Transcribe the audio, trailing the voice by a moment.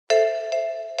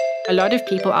A lot of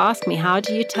people ask me, how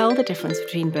do you tell the difference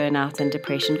between burnout and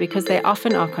depression? Because they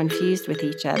often are confused with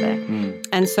each other.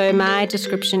 And so my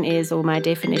description is, or my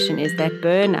definition is, that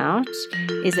burnout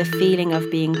is a feeling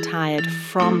of being tired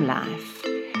from life,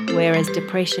 whereas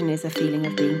depression is a feeling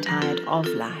of being tired of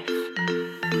life.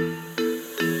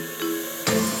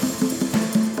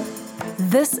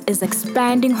 This is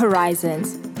Expanding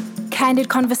Horizons. Candid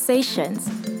conversations,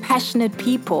 passionate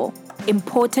people,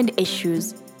 important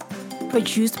issues.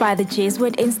 Produced by the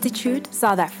Jesuit Institute,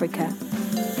 South Africa.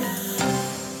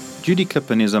 Judy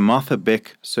Klipin is a Martha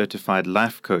Beck certified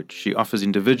life coach. She offers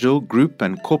individual, group,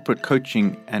 and corporate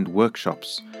coaching and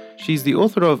workshops. She's the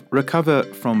author of Recover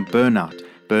from Burnout.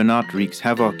 Burnout wreaks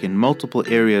havoc in multiple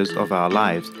areas of our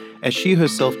lives, as she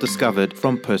herself discovered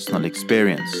from personal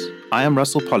experience. I am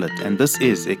Russell Pollitt, and this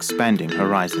is Expanding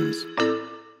Horizons.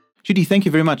 Judy, thank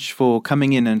you very much for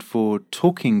coming in and for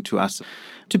talking to us.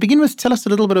 To begin with, tell us a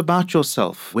little bit about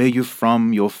yourself, where you're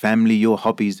from, your family, your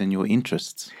hobbies, and your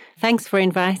interests. Thanks for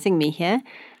inviting me here.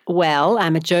 Well,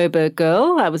 I'm a Joburg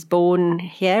girl. I was born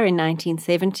here in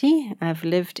 1970. I've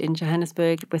lived in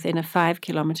Johannesburg within a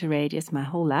 5-kilometer radius my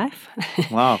whole life.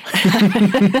 Wow.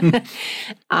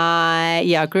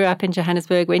 I grew up in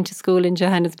Johannesburg, went to school in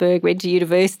Johannesburg, went to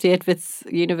university at Wits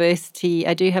University.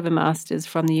 I do have a master's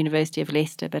from the University of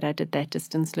Leicester, but I did that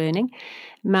distance learning.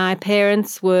 My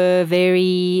parents were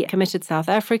very committed South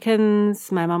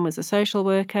Africans. My mum was a social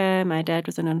worker. My dad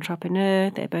was an entrepreneur.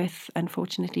 They both,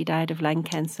 unfortunately, died of lung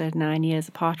cancer 9 years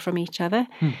apart from each other.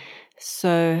 So,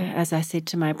 as I said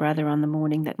to my brother on the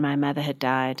morning that my mother had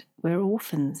died, we're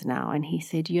orphans now. And he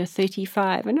said, "You're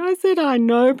 35. And I said, "I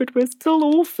know, but we're still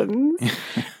orphans."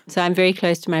 So I'm very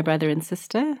close to my brother and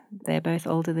sister. They're both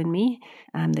older than me.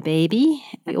 I'm the baby.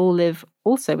 We all live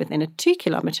also within a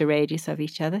 2-kilometer radius of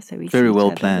each other. So we Very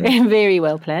well planned. Very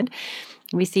well planned.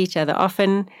 We see each other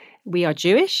often. We are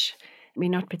Jewish. We're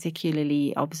not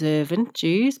particularly observant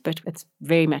Jews, but it's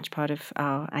very much part of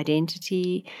our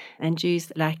identity. And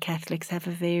Jews, like Catholics, have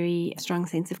a very strong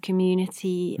sense of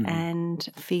community and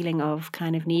feeling of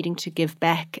kind of needing to give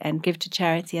back and give to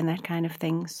charity and that kind of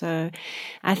thing. So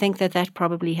I think that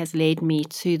probably has led me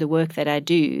to the work that I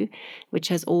do, which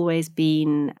has always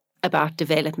been about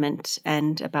development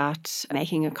and about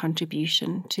making a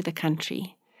contribution to the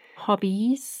country.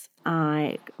 Hobbies,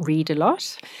 I read a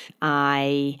lot.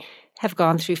 I have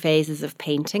gone through phases of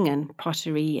painting and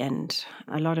pottery and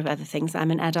a lot of other things.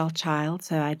 I'm an adult child,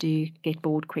 so I do get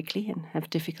bored quickly and have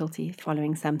difficulty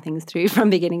following some things through from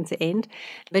beginning to end.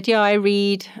 But yeah, I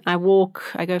read, I walk,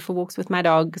 I go for walks with my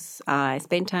dogs, I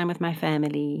spend time with my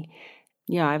family.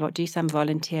 Yeah, I do some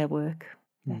volunteer work.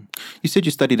 You said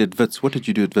you studied at Wits. What did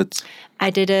you do at Wits? I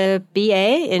did a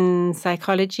BA in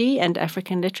psychology and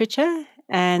African literature.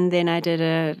 And then I did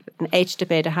an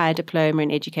HDP, a higher diploma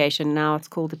in education. Now it's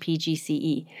called the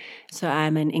PGCE. So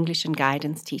I'm an English and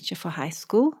guidance teacher for high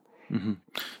school.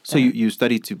 So you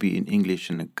studied to be an English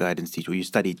and a guidance teacher, or you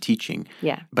studied teaching.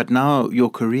 Yeah. But now your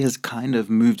career's kind of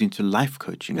moved into life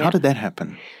coaching. How did that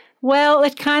happen? Well,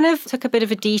 it kind of took a bit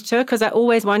of a detour because I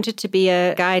always wanted to be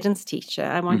a guidance teacher.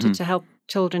 I wanted to help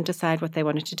children decide what they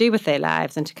wanted to do with their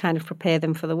lives and to kind of prepare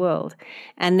them for the world.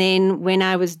 And then when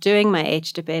I was doing my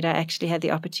HDP, I actually had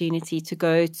the opportunity to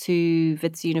go to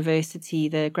Wits University,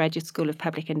 the Graduate School of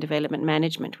Public and Development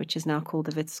Management, which is now called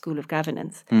the Wits School of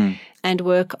Governance, and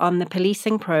work on the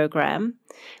policing program,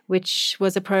 which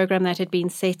was a program that had been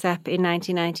set up in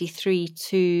 1993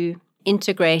 to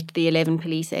integrate the 11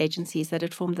 police agencies that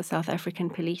had formed the South African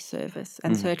Police Service.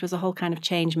 And so it was a whole kind of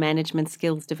change management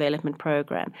skills development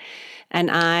program.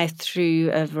 And I, through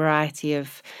a variety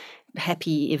of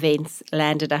happy events,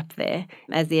 landed up there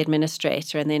as the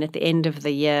administrator. And then at the end of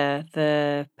the year,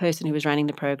 the person who was running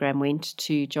the program went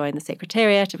to join the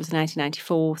secretariat. It was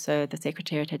 1994, so the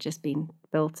secretariat had just been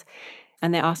built.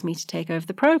 And they asked me to take over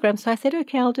the program. So I said,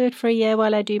 okay, I'll do it for a year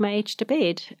while I do my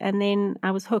HDP. And then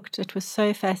I was hooked. It was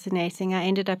so fascinating. I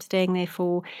ended up staying there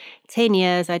for 10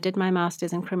 years. I did my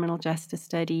master's in criminal justice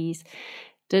studies,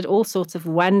 did all sorts of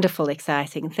wonderful,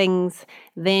 exciting things.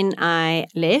 Then I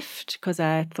left because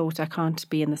I thought I can't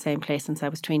be in the same place since I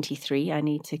was 23. I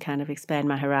need to kind of expand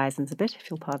my horizons a bit, if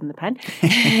you'll pardon the pun.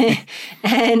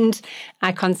 And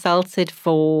I consulted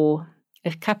for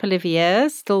a couple of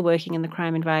years, still working in the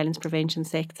crime and violence prevention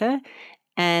sector.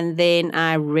 And then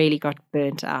I really got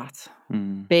burnt out,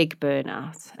 big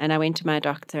burnout. And I went to my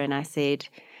doctor and I said,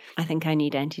 I think I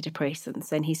need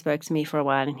antidepressants. And he spoke to me for a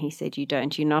while and he said, you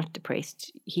don't, you're not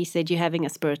depressed. He said, you're having a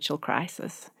spiritual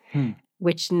crisis.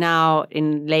 which now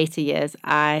in later years,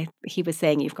 he was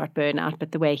saying you've got burnout,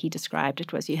 but the way he described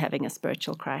it was you having a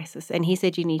spiritual crisis. And he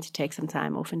said you need to take some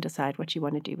time off and decide what you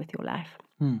want to do with your life.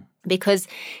 Because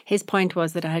his point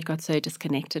was that I had got so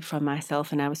disconnected from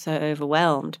myself and I was so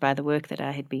overwhelmed by the work that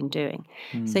I had been doing.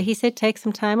 So he said, take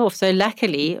some time off. So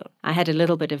luckily, I had a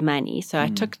little bit of money, so I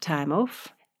took time off.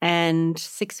 And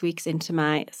 6 weeks into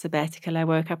my sabbatical, I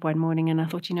woke up one morning and I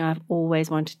thought, I've always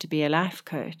wanted to be a life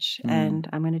coach and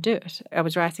I'm going to do it. I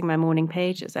was writing my morning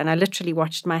pages and I literally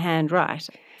watched my hand write.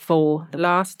 For the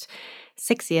last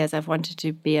 6 years, I've wanted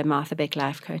to be a Martha Beck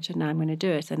life coach and now I'm going to do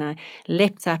it. And I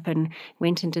leapt up and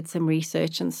went and did some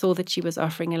research and saw that she was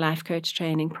offering a life coach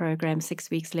training program. 6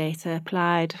 weeks later,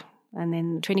 applied. And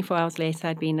then 24 hours later,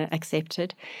 I'd been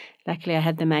accepted. Luckily, I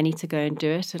had the money to go and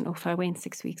do it. And off I went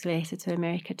 6 weeks later to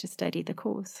America to study the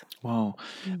course. Wow.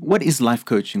 What is life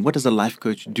coaching? What does a life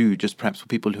coach do, just perhaps for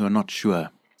people who are not sure?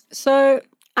 So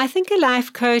I think a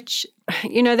life coach,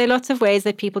 there are lots of ways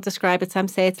that people describe it. Some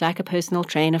say it's like a personal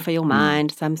trainer for your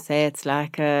mind. Some say it's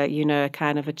like a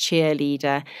kind of a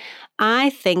cheerleader. I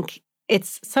think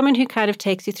it's someone who kind of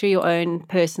takes you through your own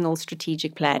personal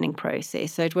strategic planning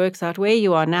process. So it works out where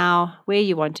you are now, where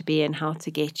you want to be, and how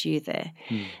to get you there.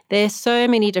 There's so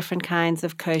many different kinds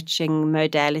of coaching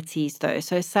modalities, though.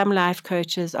 So some life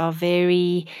coaches are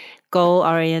very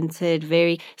goal-oriented,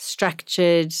 very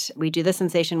structured. We do this in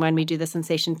session 1, we do this in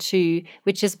session 2,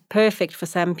 which is perfect for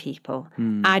some people.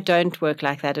 I don't work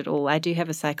like that at all. I do have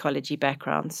a psychology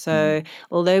background. So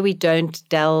although we don't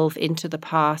delve into the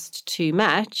past too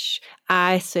much,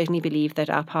 I certainly believe that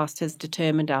our past has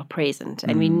determined our present,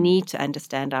 and we need to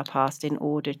understand our past in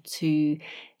order to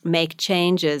make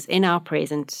changes in our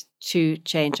present to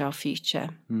change our future.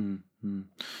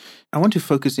 I want to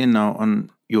focus in now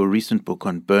on your recent book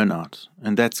on burnout,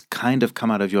 and that's kind of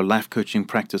come out of your life coaching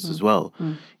practice as well.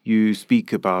 You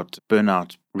speak about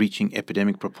burnout reaching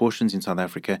epidemic proportions in South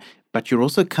Africa, but you're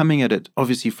also coming at it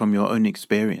obviously from your own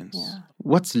experience.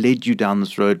 What's led you down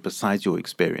this road besides your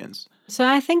experience? So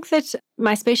I think that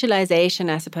my specialization,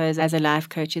 I suppose, as a life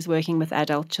coach is working with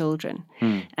adult children.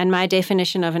 And my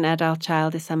definition of an adult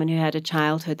child is someone who had a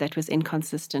childhood that was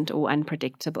inconsistent or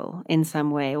unpredictable in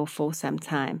some way or for some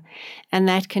time. And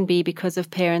that can be because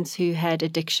of parents who had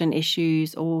addiction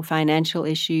issues or financial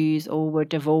issues or were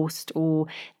divorced or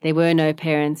there were no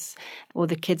parents or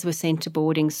the kids were sent to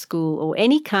boarding school or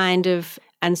any kind of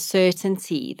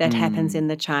uncertainty that happens in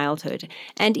the childhood.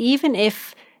 And even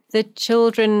if the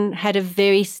children had a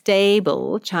very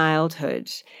stable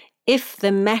childhood, if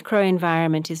the macro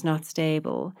environment is not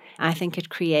stable, I think it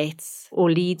creates or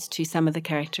leads to some of the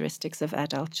characteristics of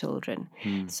adult children.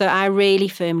 So I really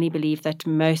firmly believe that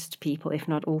most people, if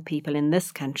not all people in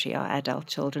this country, are adult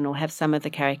children or have some of the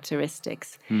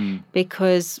characteristics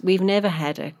because we've never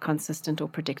had a consistent or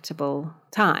predictable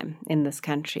time in this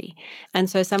country. And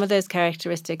so some of those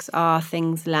characteristics are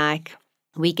things like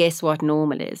we guess what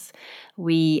normal is.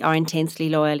 We are intensely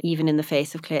loyal, even in the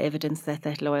face of clear evidence that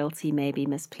that loyalty may be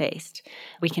misplaced.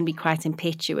 We can be quite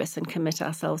impetuous and commit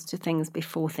ourselves to things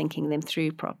before thinking them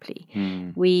through properly.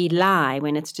 We lie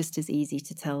when it's just as easy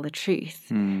to tell the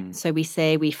truth. So we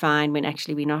say we're fine when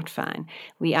actually we're not fine.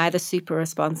 We're either super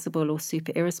responsible or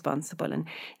super irresponsible. And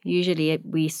usually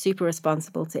we're super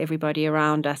responsible to everybody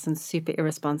around us and super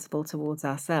irresponsible towards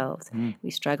ourselves.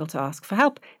 We struggle to ask for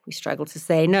help. We struggle to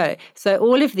say no. So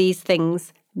all of these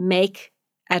things make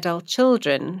adult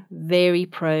children very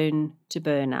prone to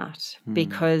burnout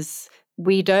because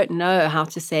we don't know how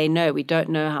to say no. We don't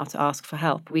know how to ask for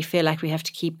help. We feel like we have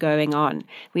to keep going on.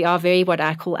 We are very what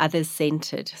I call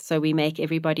others-centered. So we make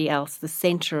everybody else the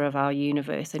center of our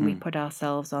universe and we put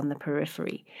ourselves on the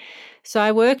periphery. So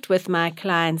I worked with my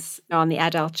clients on the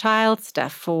adult-child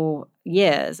stuff for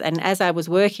years. And as I was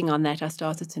working on that, I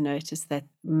started to notice that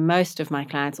most of my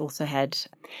clients also had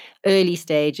early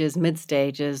stages, mid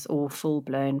stages, or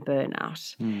full-blown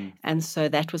burnout. And so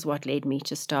that was what led me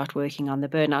to start working on the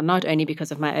burnout, not only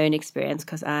because of my own experience,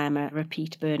 because I am a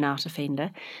repeat burnout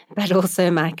offender, but also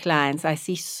my clients. I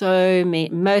see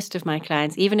most of my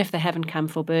clients, even if they haven't come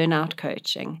for burnout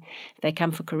coaching, they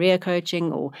come for career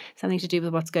coaching or something to do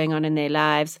with what's going on in their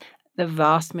lives, the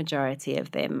vast majority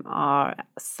of them are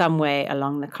somewhere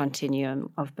along the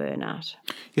continuum of burnout.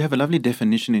 You have a lovely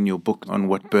definition in your book on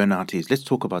what burnout is. Let's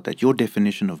talk about that. Your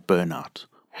definition of burnout.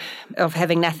 Of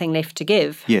having nothing left to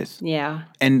give. Yes. Yeah.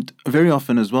 And very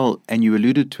often as well, and you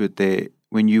alluded to it there,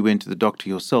 when you went to the doctor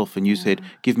yourself and you said,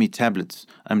 give me tablets,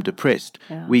 I'm depressed.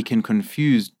 We can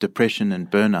confuse depression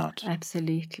and burnout.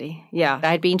 Absolutely. Yeah.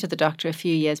 I'd been to the doctor a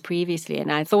few years previously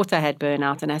and I thought I had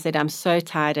burnout and I said, I'm so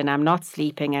tired and I'm not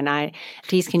sleeping and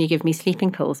please can you give me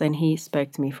sleeping pills? And he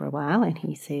spoke to me for a while and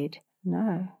he said,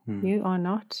 No, you are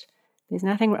not. There's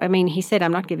nothing. I mean, he said,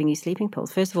 I'm not giving you sleeping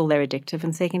pills. First of all, they're addictive.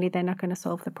 And secondly, they're not going to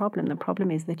solve the problem. The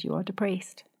problem is that you are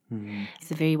depressed.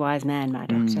 He's a very wise man, my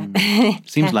doctor.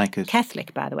 Seems like it.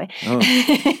 Catholic, by the way. Oh.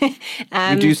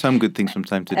 You do some good things from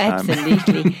time to time.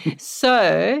 Absolutely.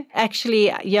 So, actually,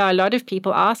 a lot of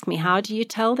people ask me, how do you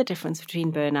tell the difference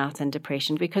between burnout and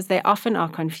depression? Because they often are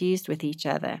confused with each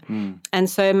other. And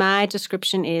so my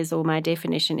description is, or my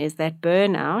definition is, that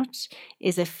burnout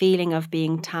is a feeling of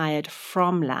being tired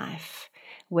from life,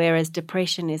 whereas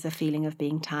depression is a feeling of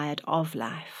being tired of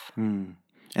life.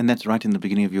 And that's right in the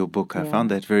beginning of your book. I found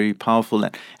that very powerful.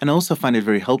 And I also find it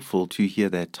very helpful to hear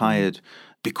that tired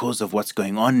because of what's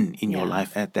going on in your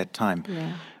life at that time.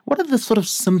 Yeah. What are the sort of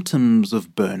symptoms of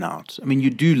burnout? I mean, you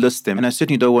do list them. And I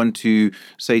certainly don't want to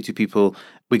say to people,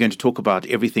 we're going to talk about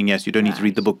everything. Yes, you don't need to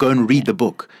read the book. Go and read the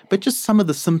book. But just some of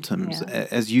the symptoms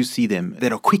as you see them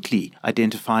that are quickly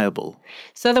identifiable.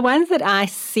 So the ones that I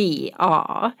see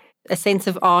are a sense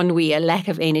of ennui, a lack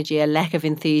of energy, a lack of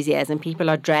enthusiasm.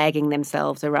 People are dragging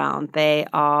themselves around. They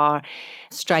are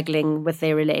struggling with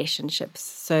their relationships.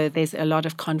 So there's a lot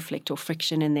of conflict or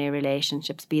friction in their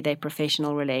relationships, be they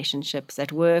professional relationships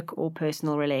at work or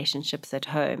personal relationships at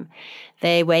home.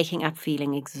 They're waking up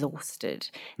feeling exhausted.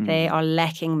 They are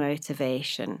lacking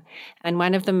motivation. And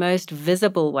one of the most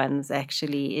visible ones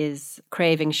actually is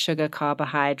craving sugar,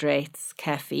 carbohydrates,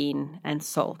 caffeine, and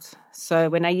salt. So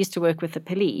when I used to work with the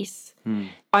police,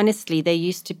 honestly, they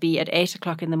used to be at 8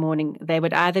 o'clock in the morning, they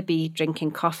would either be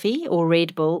drinking coffee or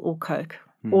Red Bull or Coke,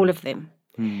 all of them.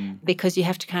 Because you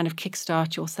have to kind of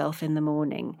kickstart yourself in the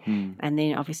morning and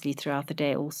then obviously throughout the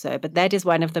day also. But that is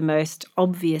one of the most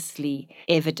obviously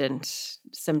evident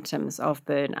symptoms of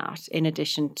burnout, in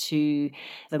addition to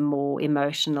the more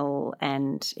emotional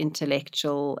and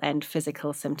intellectual and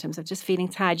physical symptoms of just feeling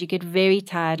tired. You get very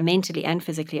tired mentally and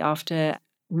physically after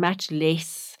much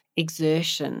less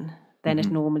exertion than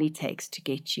it normally takes to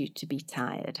get you to be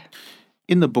tired.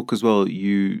 In the book as well,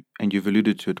 you've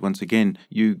alluded to it once again,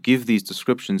 you give these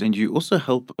descriptions and you also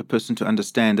help a person to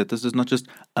understand that this is not just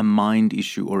a mind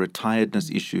issue or a tiredness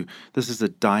issue. This is a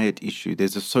diet issue.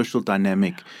 There's a social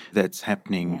dynamic that's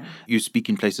happening. Yeah. You speak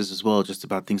in places as well just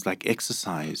about things like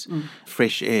exercise,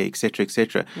 fresh air, etc.,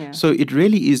 etc. Yeah. So it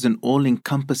really is an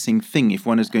all-encompassing thing if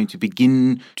one is going to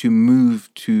begin to move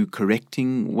to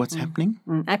correcting what's happening.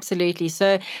 Absolutely.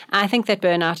 So I think that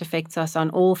burnout affects us on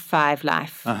all 5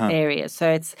 life areas. So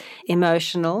it's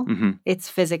emotional, it's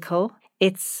physical,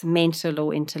 it's mental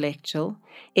or intellectual,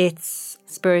 it's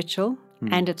spiritual,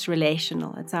 and it's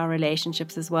relational. It's our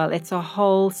relationships as well. It's a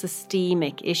whole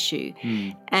systemic issue.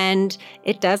 And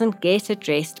it doesn't get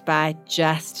addressed by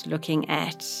just looking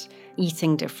at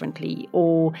eating differently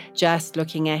or just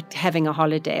looking at having a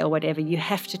holiday or whatever. You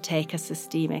have to take a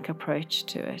systemic approach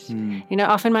to it. You know,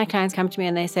 often my clients come to me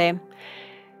and they say,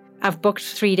 I've booked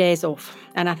 3 days off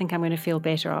and I think I'm going to feel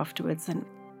better afterwards. And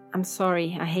I'm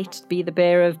sorry, I hate to be the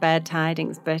bearer of bad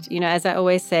tidings, but, you know, as I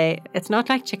always say, it's not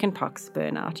like chickenpox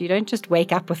burnout. You don't just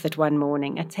wake up with it one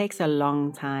morning. It takes a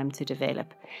long time to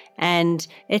develop. And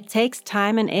it takes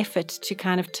time and effort to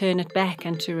kind of turn it back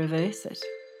and to reverse it.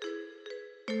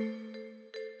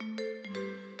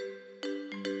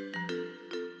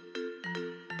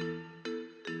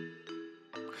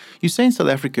 You say in South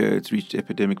Africa it's reached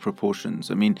epidemic proportions.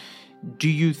 I mean, do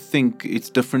you think it's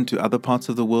different to other parts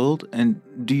of the world? And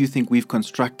do you think we've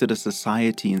constructed a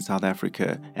society in South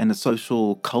Africa and a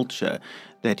social culture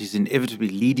that is inevitably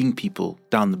leading people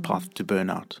down the path to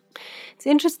burnout? It's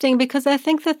interesting because I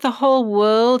think that the whole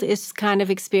world is kind of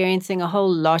experiencing a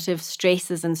whole lot of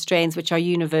stresses and strains which are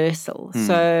universal.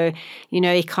 So, you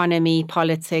know, economy,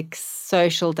 politics,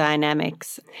 social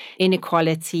dynamics,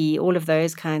 inequality, all of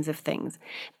those kinds of things.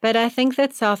 But I think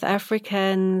that South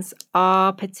Africans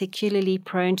are particularly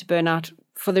prone to burnout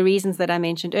for the reasons that I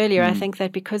mentioned earlier. I think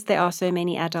that because there are so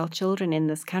many adult children in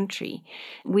this country,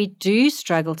 we do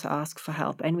struggle to ask for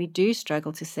help and we do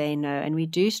struggle to say no and we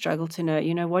do struggle to know,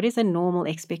 you know, what is a normal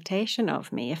expectation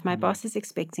of me? If my boss is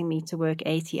expecting me to work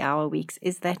 80-hour weeks,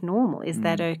 is that normal? Is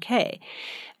that okay?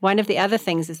 One of the other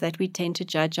things is that we tend to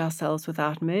judge ourselves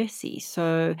without mercy.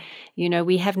 So, you know,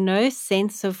 we have no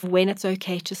sense of when it's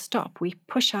okay to stop. We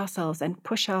push ourselves and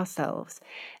push ourselves.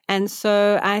 And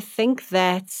so I think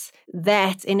that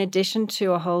in addition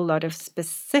to a whole lot of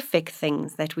specific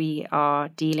things that we are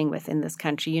dealing with in this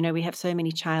country, we have so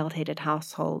many child-headed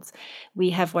households. We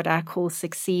have what I call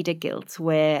succeeder guilt,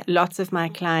 where lots of my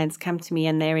clients come to me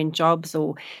and they're in jobs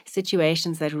or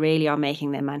situations that really are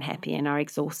making them unhappy and are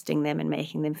exhausting them and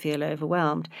making them feel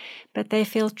overwhelmed. But they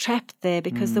feel trapped there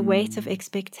because the weight of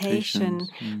expectation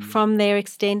from their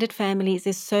extended families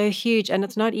is so huge. And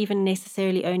it's not even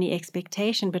necessarily only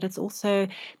expectation, but it's also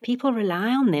people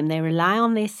rely on them. They rely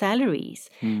on their salaries.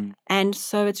 And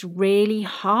so it's really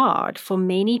hard for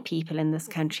many people in this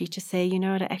country to say,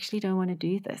 I actually don't want to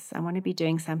do this. I want to be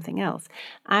doing something else.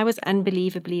 I was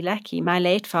unbelievably lucky. My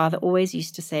late father always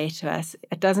used to say to us,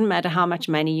 it doesn't matter how much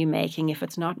money you're making. If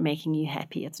it's not making you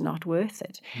happy, it's not worth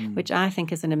it, which I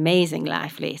think is an amazing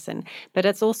life lesson. But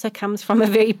it also comes from a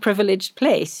very privileged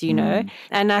place,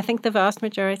 And I think the vast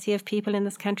majority of people in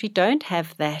this country don't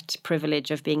have that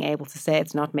privilege of being able to say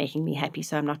it's not making me happy,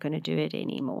 so I'm not going to do it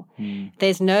anymore.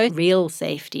 There's no real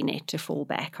safety net to fall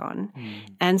back on.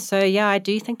 And so, I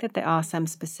do think that there are some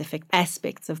specific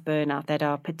aspects of burnout that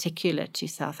are particular to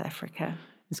South Africa.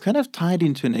 It's kind of tied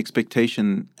into an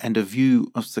expectation and a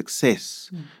view of success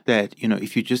that,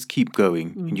 if you just keep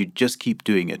going and you just keep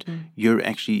doing it, you're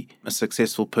actually a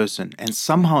successful person. And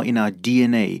somehow in our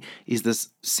DNA is this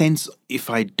sense, if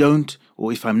I don't,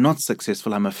 or if I'm not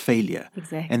successful, I'm a failure.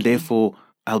 Exactly. And therefore,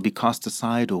 I'll be cast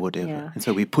aside or whatever. Yeah. And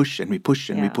so we push and we push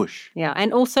and we push. Yeah.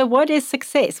 And also, what is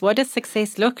success? What does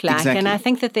success look like? Exactly. And I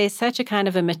think that there's such a kind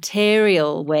of a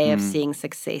material way of seeing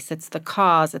success. It's the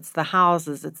cars, it's the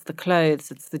houses, it's the clothes,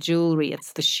 it's the jewelry,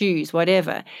 it's the shoes,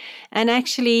 whatever. And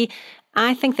actually,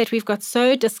 I think that we've got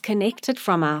so disconnected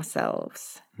from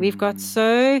ourselves. We've got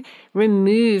so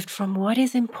removed from what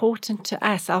is important to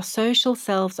us. Our social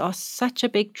selves are such a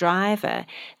big driver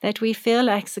that we feel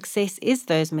like success is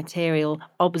those material,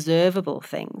 observable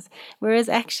things. Whereas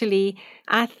actually,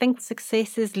 I think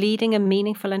success is leading a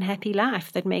meaningful and happy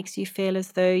life that makes you feel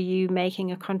as though you're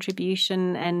making a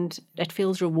contribution and that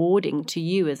feels rewarding to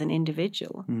you as an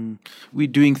individual. We're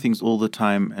doing things all the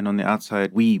time, and on the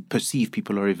outside, we perceive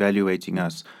people are evaluating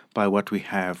us by what we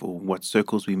have or what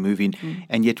circles we move in.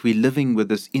 And yet we're living with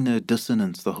this inner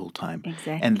dissonance the whole time.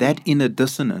 Exactly. And that inner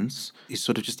dissonance is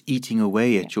sort of just eating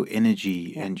away at your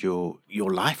energy and your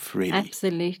life, really.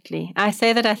 Absolutely. I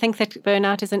say that I think that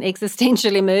burnout is an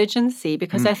existential emergency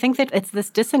because I think that it's this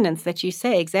dissonance that you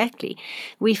say, exactly.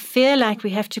 We feel like we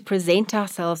have to present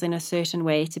ourselves in a certain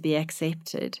way to be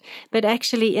accepted. But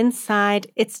actually inside,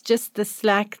 it's just this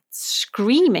like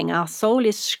screaming. Our soul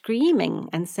is screaming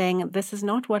and saying, this is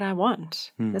not what I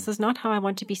want. This is not how I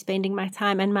want to be spending my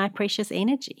time and my precious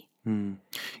energy.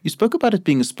 You spoke about it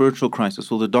being a spiritual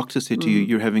crisis, or the doctor said to you,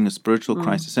 you're having a spiritual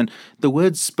crisis. And the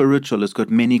word spiritual has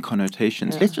got many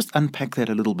connotations. Let's just unpack that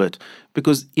a little bit,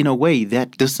 because in a way,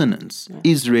 that dissonance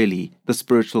is really the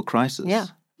spiritual crisis. Yeah.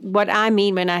 What I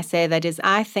mean when I say that is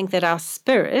I think that our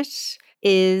spirit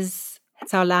it's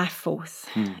our life force.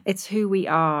 It's who we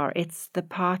are. It's the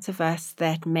part of us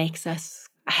that makes us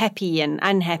happy and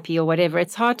unhappy or whatever.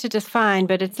 It's hard to define,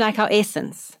 but it's like our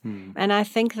essence. And I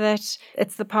think that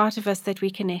it's the part of us that we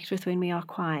connect with when we are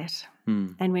quiet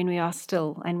and when we are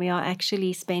still and we are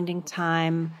actually spending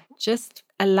time just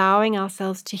allowing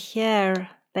ourselves to hear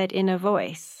that inner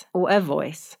voice or a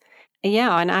voice.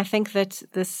 Yeah, and I think that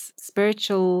this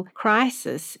spiritual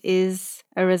crisis is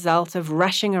a result of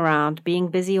rushing around, being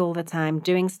busy all the time,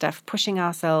 doing stuff, pushing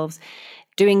ourselves,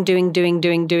 doing, and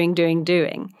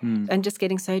just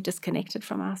getting so disconnected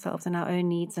from ourselves and our own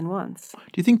needs and wants.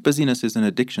 Do you think busyness is an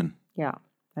addiction? Yeah,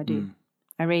 I do.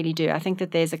 I really do. I think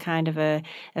that there's a kind of a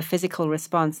physical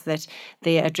response that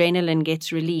the adrenaline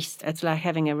gets released. It's like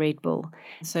having a Red Bull.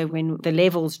 So when the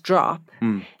levels drop,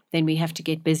 then we have to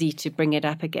get busy to bring it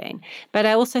up again. But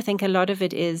I also think a lot of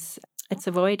it's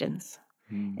avoidance.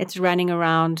 It's running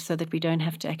around so that we don't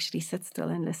have to actually sit still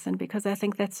and listen, because I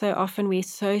think that so often we're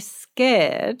so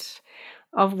scared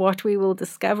of what we will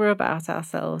discover about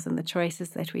ourselves and the choices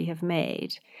that we have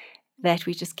made that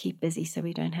we just keep busy so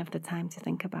we don't have the time to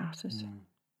think about it.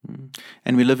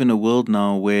 And we live in a world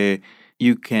now where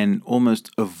you can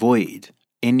almost avoid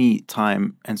any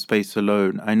time and space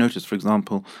alone. I noticed, for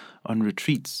example, on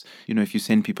retreats, if you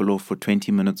send people off for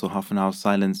 20 minutes or half an hour of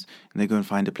silence and they go and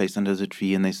find a place under the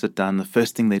tree and they sit down, the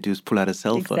first thing they do is pull out a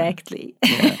cell phone. Exactly.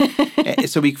 Yeah.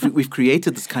 So we've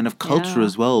created this kind of culture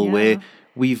as well where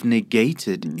we've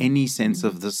negated any sense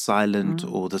of the silent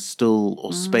or the still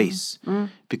or space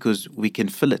because we can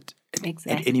fill it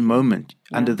at any moment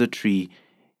under the tree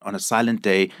on a silent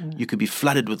day, you could be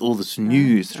flooded with all this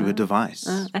news through a device.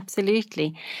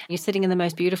 Absolutely. You're sitting in the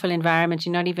most beautiful environment.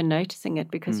 You're not even noticing it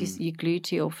because you're glued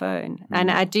to your phone. And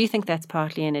I do think that's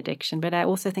partly an addiction, but I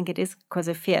also think it is because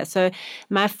of fear. So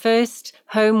my first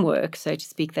homework, so to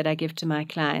speak, that I give to my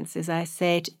clients is I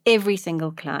say to every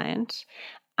single client,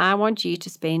 I want you to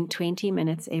spend 20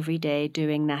 minutes every day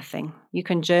doing nothing. You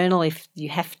can journal if you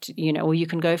have to, or you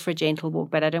can go for a gentle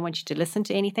walk, but I don't want you to listen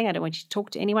to anything. I don't want you to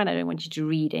talk to anyone. I don't want you to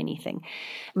read anything.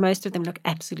 Most of them look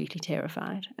absolutely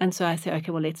terrified. And so I say,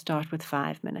 okay, well, let's start with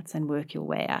 5 minutes and work your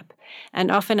way up.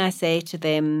 And often I say to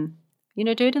them,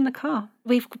 do it in the car.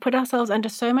 We've put ourselves under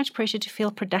so much pressure to feel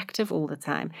productive all the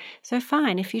time. So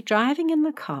fine, if you're driving in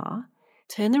the car,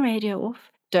 turn the radio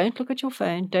off. Don't look at your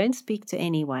phone. Don't speak to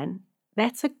anyone.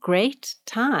 That's a great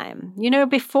time.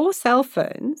 Before cell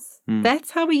phones,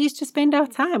 that's how we used to spend our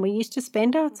time. We used to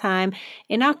spend our time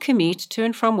in our commute to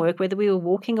and from work, whether we were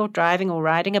walking or driving or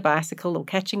riding a bicycle or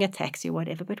catching a taxi or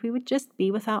whatever, but we would just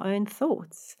be with our own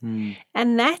thoughts.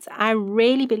 And that, I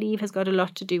really believe, has got a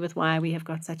lot to do with why we have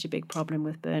got such a big problem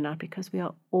with burnout, because we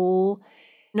are all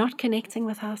not connecting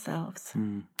with ourselves.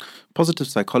 Positive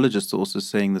psychologists are also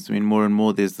saying this. More and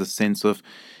more there's this sense of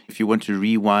if you want to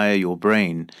rewire your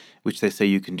brain, which they say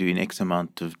you can do in X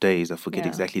amount of days, I forget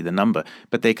exactly the number,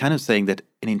 but they're kind of saying that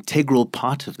an integral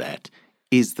part of that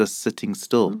is the sitting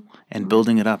still and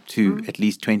building it up to at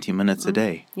least 20 minutes a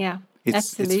day. Yeah,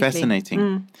 absolutely. It's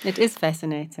fascinating. It is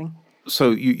fascinating.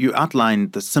 So you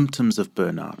outlined the symptoms of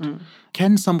burnout.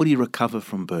 Can somebody recover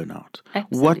from burnout?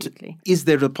 Absolutely. Is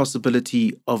there a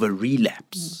possibility of a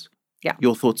relapse? Yeah.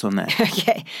 Your thoughts on that?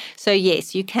 Okay. So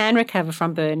yes, you can recover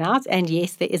from burnout, and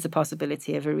yes, there is a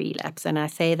possibility of a relapse. And I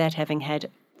say that having had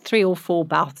 3 or 4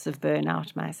 bouts of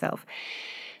burnout myself.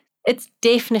 It's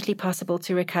definitely possible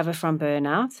to recover from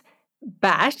burnout.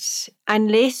 But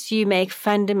unless you make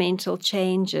fundamental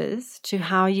changes to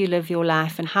how you live your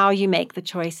life and how you make the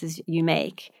choices you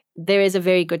make, there is a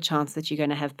very good chance that you're going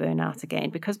to have burnout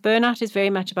again, because burnout is very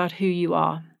much about who you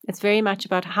are. It's very much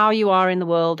about how you are in the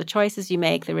world, the choices you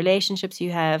make, the relationships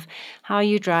you have, how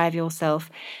you drive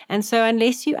yourself. And so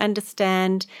unless you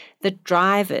understand the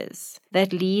drivers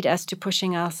that lead us to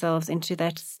pushing ourselves into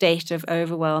that state of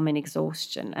overwhelm and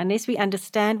exhaustion, unless we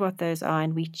understand what those are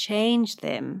and we change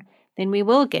them, then we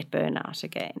will get burnout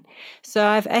again. So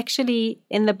I've actually,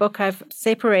 in the book, I've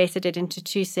separated it into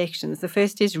 2 sections. The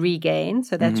first is regain,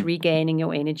 so that's regaining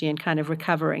your energy and kind of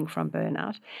recovering from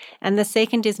burnout. And the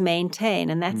second is maintain,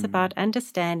 and that's about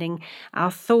understanding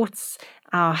our thoughts,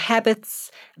 our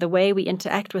habits, the way we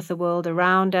interact with the world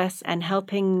around us, and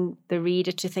helping the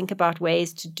reader to think about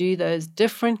ways to do those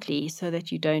differently so that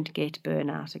you don't get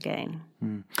burnout again.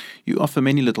 You offer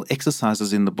many little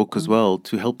exercises in the book as well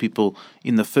to help people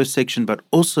in the first section, but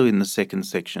also in the second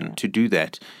section to do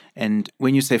that. And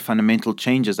when you say fundamental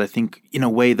changes, I think in a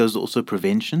way those are also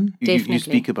prevention. Definitely. You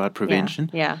speak about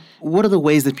prevention. Yeah. What are the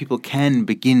ways that people can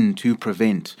begin to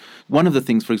prevent? One of the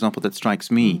things, for example, that strikes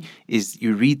me is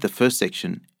you read the first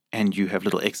section and you have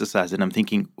little exercise, and I'm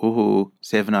thinking,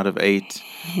 7 out of 8,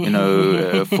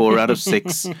 4 out of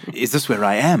 6. Is this where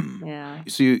I am? Yeah.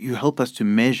 So you help us to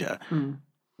measure.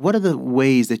 What are the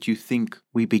ways that you think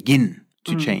we begin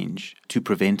to change, to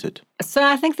prevent it? So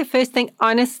I think the first thing,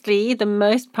 honestly, the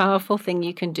most powerful thing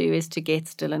you can do is to get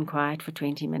still and quiet for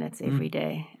 20 minutes every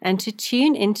day and to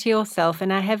tune into yourself.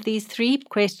 And I have these 3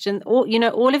 questions.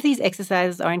 All of these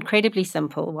exercises are incredibly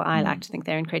simple. Well, I like to think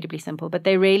they're incredibly simple, but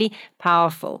they're really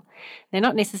powerful. They're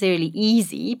not necessarily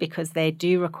easy because they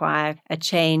do require a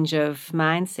change of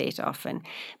mindset often.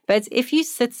 But if you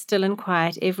sit still and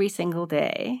quiet every single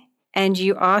day and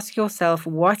you ask yourself,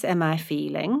 what am I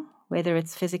feeling? Whether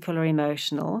it's physical or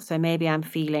emotional. So maybe I'm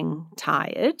feeling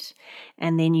tired.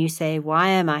 And then you say, why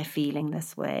am I feeling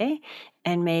this way?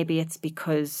 And maybe it's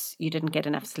because you didn't get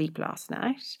enough sleep last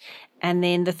night. And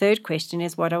then the third question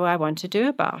is, what do I want to do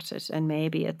about it? And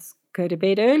maybe it's go to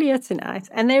bed earlier tonight.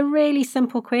 And they're really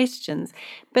simple questions.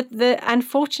 But the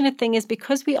unfortunate thing is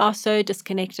because we are so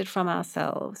disconnected from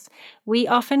ourselves, we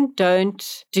often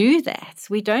don't do that.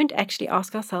 We don't actually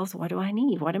ask ourselves, what do I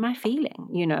need? What am I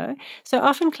feeling? So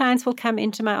often clients will come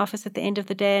into my office at the end of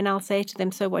the day and I'll say to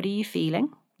them, so what are you feeling?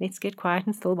 Let's get quiet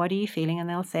and still. What are you feeling? And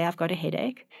they'll say, I've got a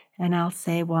headache. And I'll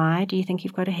say, why do you think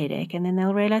you've got a headache? And then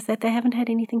they'll realize that they haven't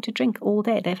had anything to drink all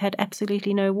day. They've had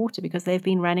absolutely no water because they've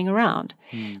been running around.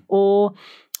 Or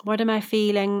what am I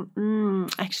feeling?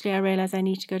 Actually, I realize I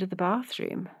need to go to the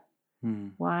bathroom.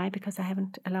 Why? Because I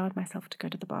haven't allowed myself to go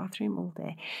to the bathroom all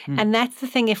day. And that's the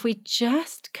thing. If we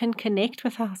just can connect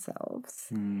with ourselves,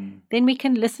 then we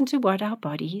can listen to what our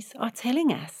bodies are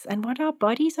telling us. And what our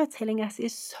bodies are telling us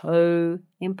is so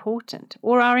important.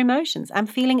 Or our emotions. I'm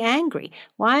feeling angry.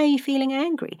 Why are you feeling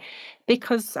angry?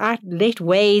 Because I let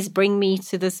Waze bring me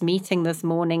to this meeting this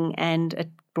morning and it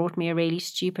brought me a really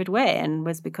stupid way and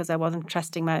was because I wasn't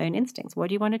trusting my own instincts. What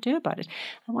do you want to do about it?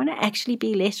 I want to actually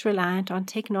be less reliant on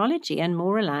technology and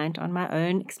more reliant on my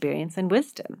own experience and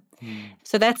wisdom.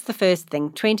 So that's the first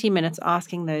thing, 20 minutes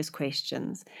asking those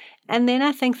questions. And then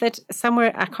I think that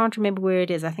somewhere, I can't remember where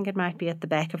it is, I think it might be at the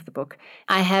back of the book,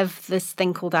 I have this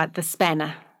thing called the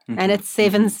spanner. And it's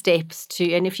 7 steps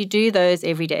and if you do those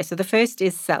every day. So the first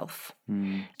is self.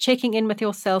 Checking in with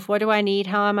yourself. What do I need?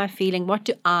 How am I feeling? What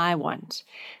do I want?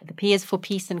 The P is for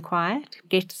peace and quiet.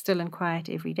 Get still and quiet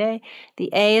every day. The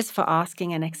A is for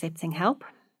asking and accepting help.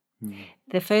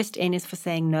 The first N is for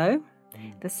saying no.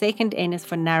 The second N is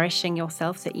for nourishing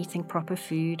yourself, so eating proper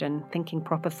food and thinking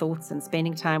proper thoughts and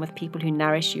spending time with people who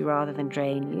nourish you rather than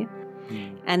drain you.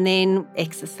 And then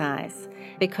exercise.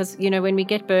 Because, when we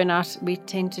get burnout, we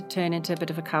tend to turn into a bit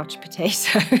of a couch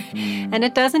potato. And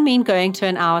it doesn't mean going to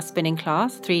an hour spinning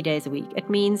class 3 days a week. It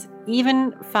means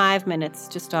even 5 minutes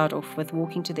to start off with,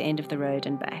 walking to the end of the road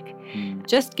and back.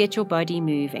 Just get your body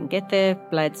moving, get the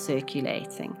blood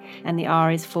circulating. And the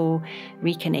R is for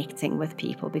reconnecting with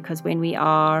people, because when we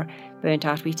are burnt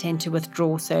out, we tend to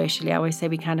withdraw socially. I always say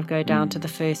we kind of go down to the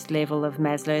first level of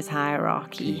Maslow's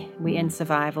hierarchy. We're in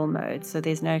survival mode, so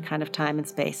there's no kind of time and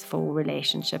space for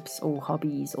relationships or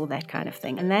hobbies or that kind of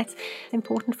thing. And that's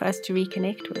important for us to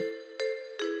reconnect with.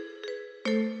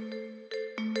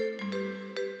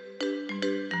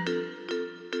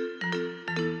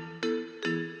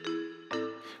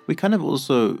 We kind of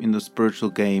also, in the spiritual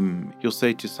game, you'll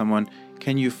say to someone,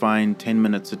 can you find 10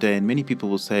 minutes a day? And many people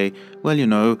will say,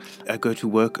 well, I go to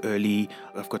work early,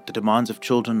 I've got the demands of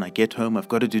children, I get home, I've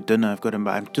got to do dinner,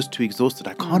 I'm just too exhausted,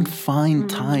 I can't find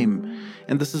time.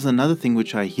 And this is another thing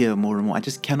which I hear more and more. I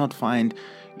just cannot find,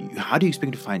 how do you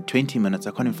expect me to find 20 minutes?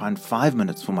 I can't even find 5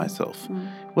 minutes for myself.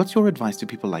 What's your advice to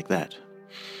people like that?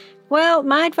 Well,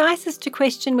 my advice is to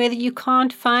question whether you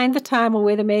can't find the time or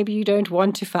whether maybe you don't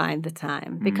want to find the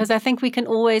time, because I think we can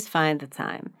always find the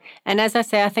time. And as I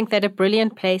say, I think that a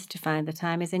brilliant place to find the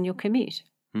time is in your commute.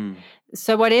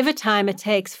 So whatever time it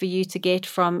takes for you to get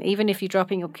from, even if you're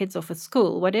dropping your kids off at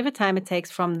school, whatever time it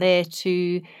takes from there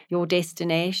to your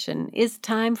destination is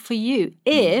time for you.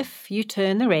 If you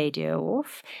turn the radio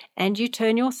off and you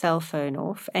turn your cell phone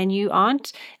off and you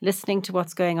aren't listening to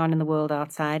what's going on in the world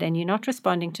outside and you're not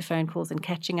responding to phone calls and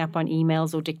catching up on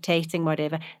emails or dictating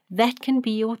whatever, that can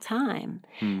be your time.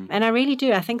 And I really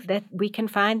do. I think that we can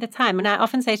find the time. And I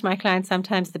often say to my clients,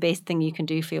 sometimes the best thing you can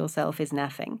do for yourself is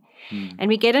nothing. And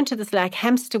we get into this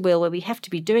hamster wheel where we have to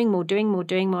be doing more.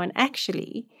 And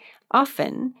actually,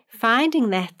 often finding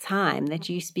that time that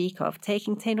you speak of,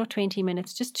 taking 10 or 20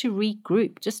 minutes just to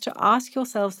regroup, just to ask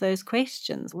yourselves those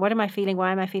questions. What am I feeling?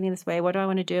 Why am I feeling this way? What do I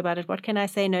want to do about it? What can I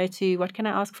say no to? What can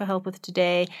I ask for help with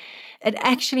today? It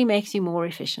actually makes you more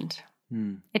efficient.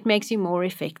 It makes you more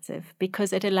effective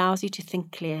because it allows you to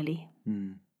think clearly.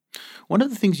 One of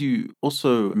the things you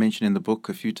also mention in the book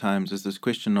a few times is this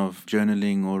question of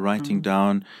journaling or writing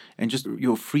down and just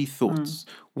your free thoughts.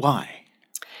 Why?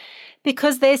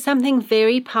 Because there's something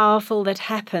very powerful that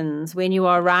happens when you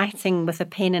are writing with a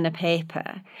pen and a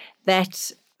paper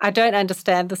that I don't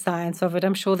understand the science of it.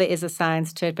 I'm sure there is a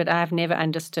science to it, but I've never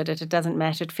understood it. It doesn't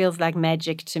matter. It feels like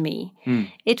magic to me.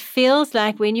 It feels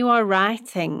like when you are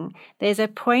writing, there's a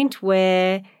point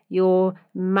where your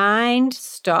mind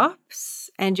stops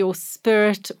and your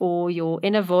spirit or your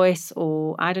inner voice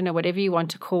or I don't know, whatever you want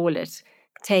to call it,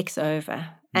 takes over.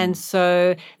 And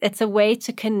so it's a way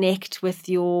to connect with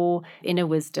your inner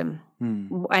wisdom.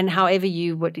 And however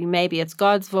you would, maybe it's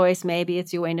God's voice, maybe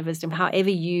it's your inner wisdom,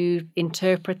 however you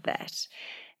interpret that.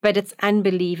 But it's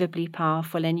unbelievably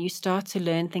powerful and you start to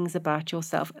learn things about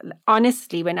yourself.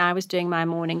 Honestly, when I was doing my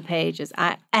morning pages,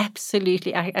 I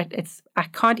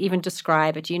can't even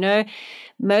describe it.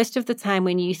 Most of the time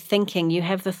when you're thinking, you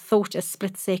have the thought a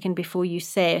split second before you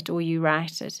say it or you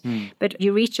write it. But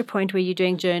you reach a point where you're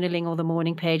doing journaling or the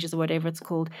morning pages or whatever it's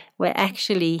called, where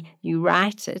actually you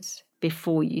write it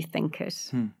before you think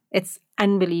it. It's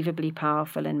unbelievably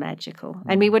powerful and magical.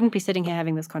 And we wouldn't be sitting here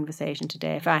having this conversation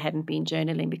today if I hadn't been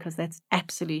journaling, because that's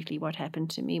absolutely what happened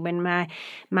to me when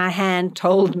my hand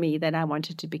told me that I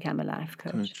wanted to become a life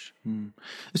coach.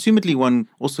 Assumedly, one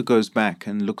also goes back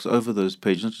and looks over those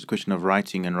pages, not just a question of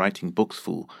writing and writing books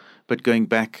full, but going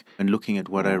back and looking at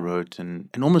what I wrote and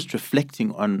almost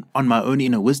reflecting on my own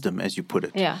inner wisdom, as you put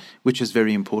it, which is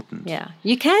very important. Yeah,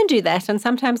 you can do that. And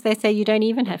sometimes they say you don't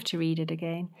even have to read it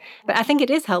again. But I think it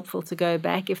is helpful to go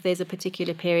back if there's a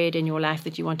particular period in your life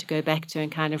that you want to go back to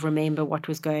and kind of remember what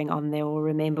was going on there or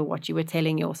remember what you were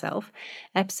telling yourself.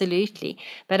 Absolutely.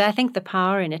 But I think the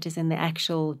power in it is in the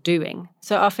actual doing.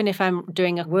 So often if I'm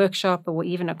doing a workshop or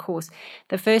even a course,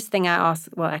 the first thing I ask,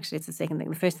 well, actually it's the second thing.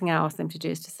 The first thing I ask them to do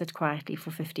is to sit quietly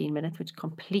for 15 minutes, which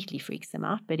completely freaks them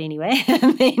out. But anyway,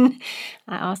 and then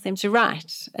I ask them to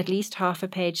write at least half a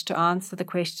page to answer the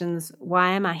questions, why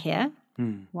am I here?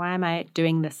 Why am I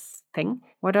doing this thing?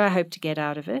 What do I hope to get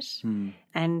out of it?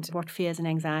 And what fears and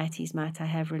anxieties might I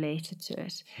have related to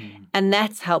it? And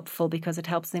that's helpful because it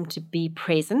helps them to be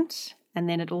present. And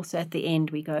then it also, at the end,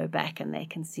 we go back and they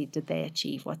can see, did they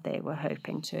achieve what they were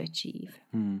hoping to achieve?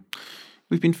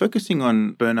 We've been focusing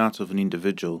on burnout of an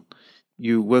individual.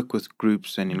 You work with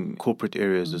groups and in corporate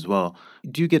areas as well.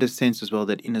 Do you get a sense as well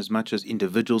that in as much as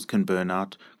individuals can burn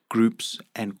out, groups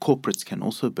and corporates can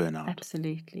also burn out?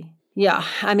 Absolutely. Yeah,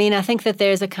 I mean, I think that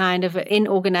there's a kind of, in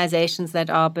organizations that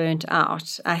are burnt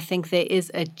out, I think there is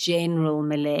a general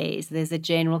malaise. There's a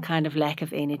general kind of lack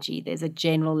of energy. There's a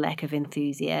general lack of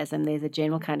enthusiasm. There's a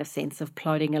general kind of sense of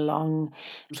plodding along.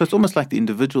 So it's almost like the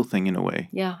individual thing in a way.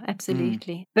 Yeah,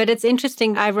 absolutely. But it's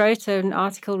interesting. I wrote an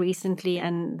article recently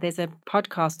and there's a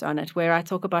podcast on it where I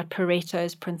talk about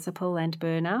Pareto's principle and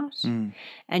burnout.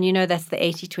 And you know, that's the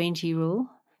 80-20 rule,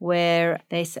 where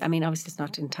they, I mean, obviously it's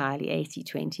not entirely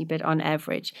 80-20, but on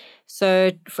average.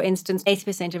 So, for instance,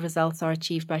 80% of results are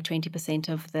achieved by 20%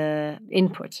 of the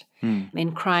input.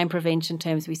 In crime prevention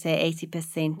terms, we say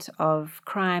 80% of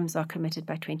crimes are committed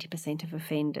by 20% of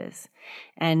offenders.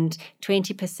 And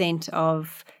 20%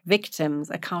 of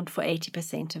victims account for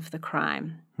 80% of the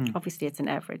crime. Obviously, it's an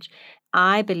average.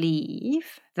 I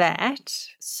believe that,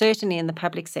 certainly in the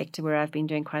public sector, where I've been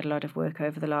doing quite a lot of work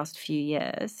over the last few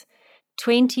years,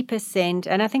 20%,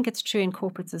 and I think it's true in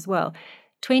corporates as well,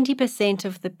 20%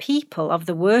 of the people, of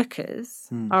the workers,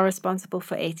 are responsible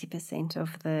for 80%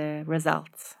 of the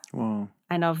results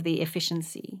and of the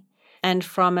efficiency. And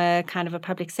from a kind of a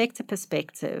public sector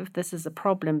perspective, this is a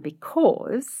problem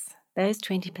because those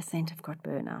 20% have got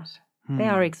burnout. They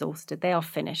are exhausted. They are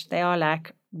finished. They are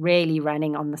like really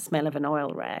running on the smell of an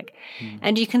oil rag.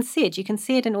 And you can see it. You can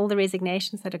see it in all the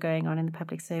resignations that are going on in the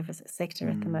public service sector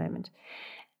at the moment.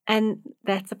 And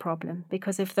that's a problem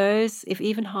because if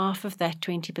even half of that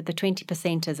 20, but the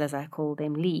 20%ers, as I call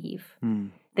them, leave,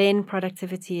 then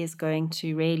productivity is going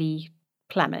to really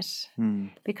plummet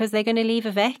because they're going to leave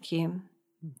a vacuum,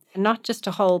 not just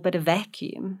a hole, but a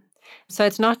vacuum. So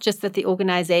it's not just that the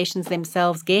organizations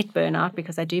themselves get burnout,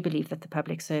 because I do believe that the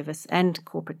public service and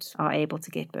corporate are able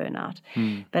to get burnout.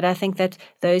 But I think that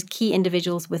those key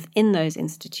individuals within those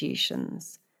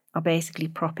institutions are basically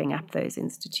propping up those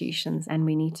institutions, and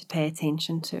we need to pay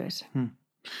attention to it.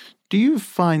 Do you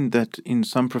find that in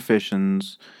some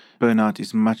professions, burnout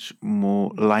is much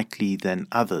more likely than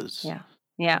others?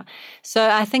 Yeah. So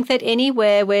I think that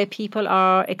anywhere where people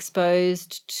are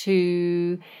exposed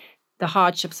to the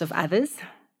hardships of others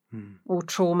or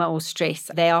trauma or stress,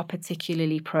 they are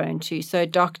particularly prone to. So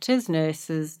doctors,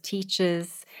 nurses,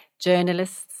 teachers,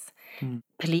 journalists,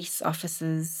 police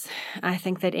officers, I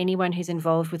think that anyone who's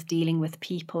involved with dealing with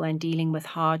people and dealing with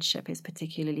hardship is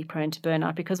particularly prone to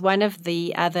burnout, because one of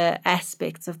the other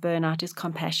aspects of burnout is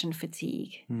compassion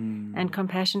fatigue. And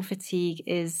compassion fatigue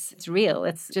it's real.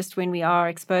 It's just when we are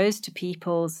exposed to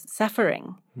people's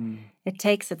suffering, it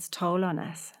takes its toll on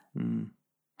us.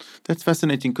 That's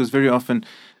fascinating, because very often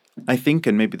I think,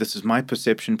 and maybe this is my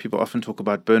perception, people often talk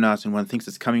about burnout and one thinks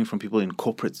it's coming from people in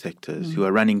corporate sectors who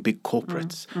are running big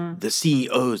corporates. The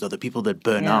CEOs are the people that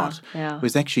burn out.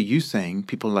 Whereas actually you saying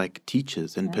people like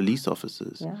teachers and police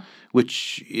officers,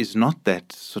 which is not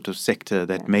that sort of sector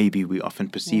that maybe we often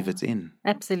perceive it's in.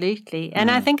 Absolutely. And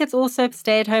I think it's also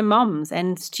stay-at-home moms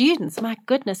and students. My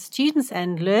goodness, students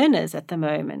and learners at the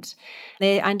moment.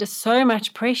 They're under so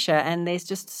much pressure and there's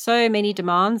just so many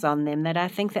demands on them that I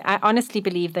think that I honestly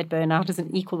believe that burnout is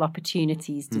an equal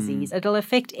opportunities disease. It'll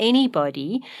affect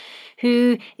anybody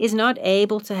who is not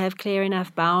able to have clear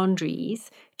enough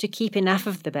boundaries to keep enough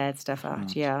of the bad stuff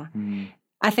out.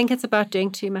 I think it's about doing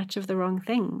too much of the wrong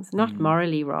things, not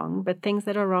morally wrong, but things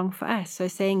that are wrong for us. So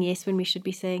saying yes when we should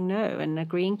be saying no, and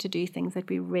agreeing to do things that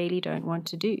we really don't want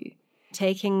to do.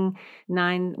 Taking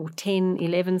 9 or 10,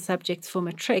 11 subjects for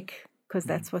matric, because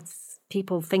that's what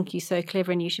people think you're so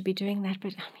clever and you should be doing that.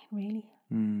 But I mean, really?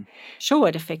 Sure,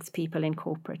 it affects people in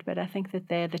corporate, but I think that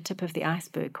they're the tip of the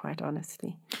iceberg, quite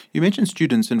honestly. You mentioned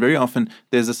students, and very often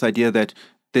there's this idea that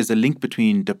there's a link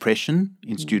between depression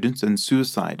in students and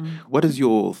suicide. What is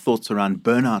your thoughts around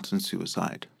burnout and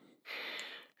suicide?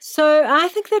 So I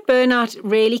think that burnout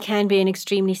really can be an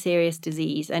extremely serious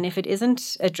disease. And if it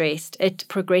isn't addressed, it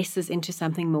progresses into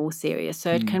something more serious.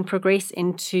 So it can progress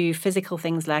into physical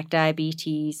things like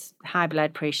diabetes, high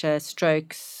blood pressure,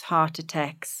 strokes, heart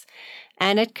attacks.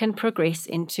 And it can progress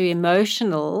into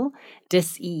emotional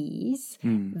dis-ease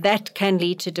that can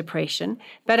lead to depression.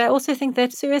 But I also think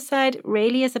that suicide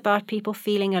really is about people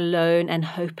feeling alone and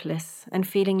hopeless and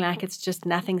feeling like it's just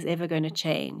nothing's ever going to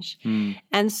change.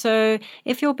 And so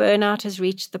if your burnout has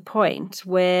reached the point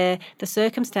where the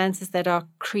circumstances that are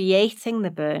creating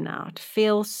the burnout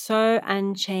feel so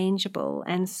unchangeable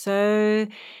and so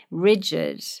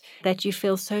rigid that you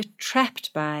feel so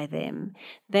trapped by them,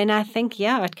 then I think,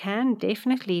 it can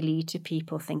definitely lead to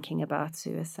people thinking about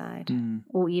suicide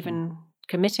or even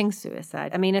committing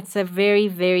suicide. I mean, it's a very,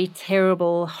 very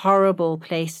terrible, horrible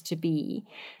place to be.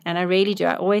 And I really do.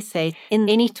 I always say in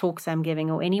any talks I'm giving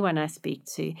or anyone I speak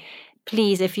to,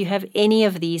 please, if you have any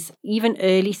of these, even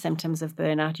early symptoms of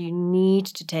burnout, you need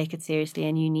to take it seriously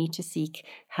and you need to seek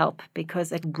help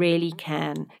because it really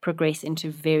can progress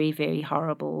into very, very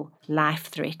horrible,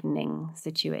 life-threatening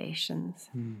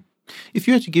situations. If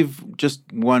you had to give just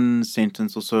one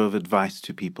sentence or so of advice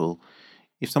to people,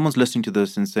 if someone's listening to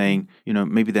this and saying,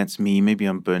 maybe that's me, maybe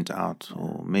I'm burnt out,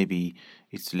 or maybe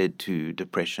it's led to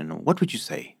depression, what would you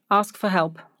say? Ask for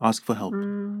help. Ask for help.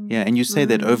 Yeah, and you say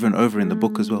that over and over in the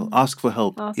book as well. Ask for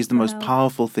help is the most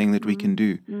powerful thing that we can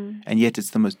do. And yet it's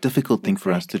the most difficult thing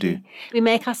for us to do. We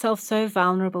make ourselves so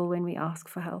vulnerable when we ask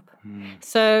for help.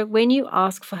 So when you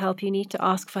ask for help, you need to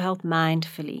ask for help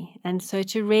mindfully. And so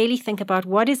to really think about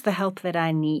what is the help that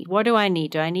I need? What do I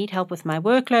need? Do I need help with my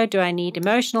workload? Do I need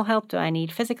emotional help? Do I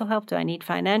need physical help? Do I need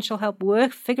financial help?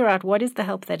 Figure out what is the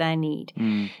help that I need.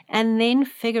 And then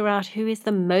figure out who is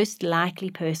the most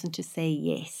likely person to say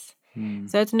yes.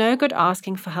 So it's no good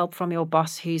asking for help from your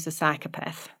boss who's a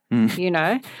psychopath.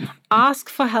 Ask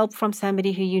for help from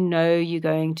somebody who you're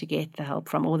going to get the help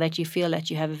from, or that you feel that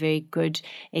you have a very good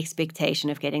expectation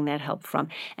of getting that help from.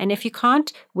 And if you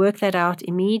can't work that out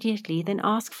immediately, then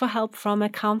ask for help from a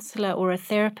counselor or a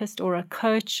therapist or a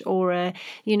coach or I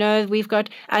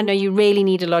know you really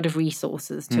need a lot of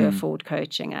resources to afford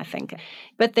coaching, I think.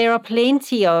 But there are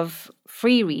plenty of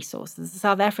free resources. The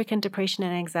South African Depression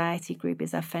and Anxiety Group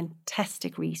is a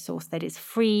fantastic resource that is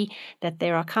free, that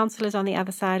there are counselors on the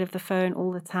other side of the phone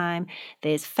all the time.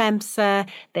 There's FAMSA.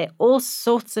 There are all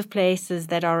sorts of places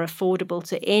that are affordable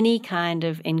to any kind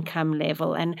of income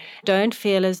level. And don't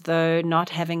feel as though not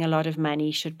having a lot of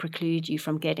money should preclude you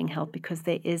from getting help, because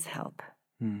there is help.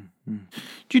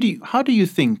 Judy, how do you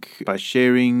think by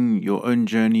sharing your own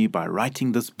journey, by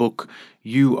writing this book,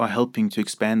 you are helping to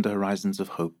expand the horizons of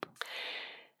hope?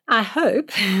 I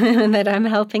hope that I'm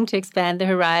helping to expand the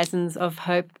horizons of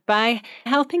hope by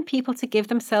helping people to give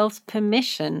themselves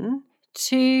permission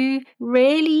to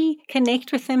really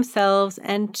connect with themselves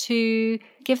and to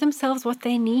give themselves what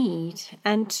they need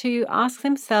and to ask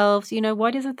themselves,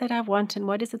 what is it that I want and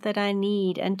what is it that I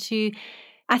need? And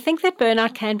I think that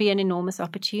burnout can be an enormous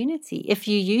opportunity if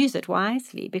you use it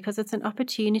wisely, because it's an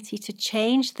opportunity to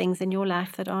change things in your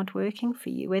life that aren't working for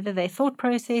you, whether they're thought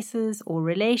processes or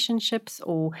relationships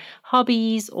or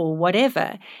hobbies or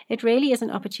whatever. It really is an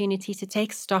opportunity to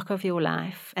take stock of your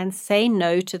life and say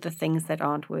no to the things that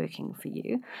aren't working for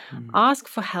you. Ask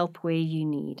for help where you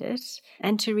need it,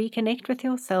 and to reconnect with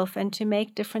yourself and to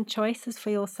make different choices for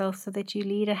yourself so that you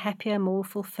lead a happier, more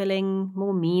fulfilling,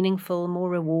 more meaningful, more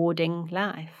rewarding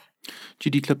life.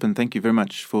 Judy Klipin, thank you very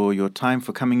much for your time,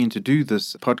 for coming in to do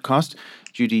this podcast.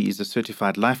 Judy is a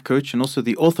certified life coach and also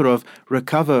the author of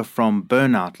Recover from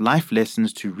Burnout, Life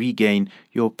Lessons to Regain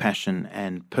Your Passion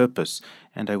and Purpose.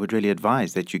 And I would really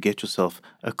advise that you get yourself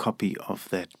a copy of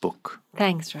that book.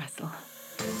 Thanks, Russell.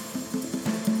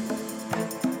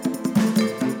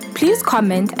 Please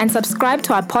comment and subscribe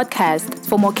to our podcast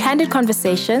for more candid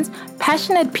conversations,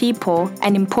 passionate people,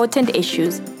 and important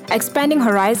issues. Expanding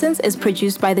Horizons is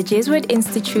produced by the Jesuit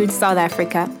Institute, South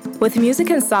Africa, with music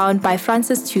and sound by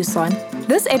Francis Tucson.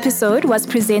 This episode was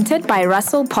presented by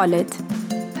Russell Pollitt.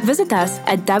 Visit us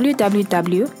at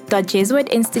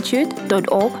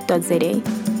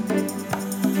www.jesuitinstitute.org.za.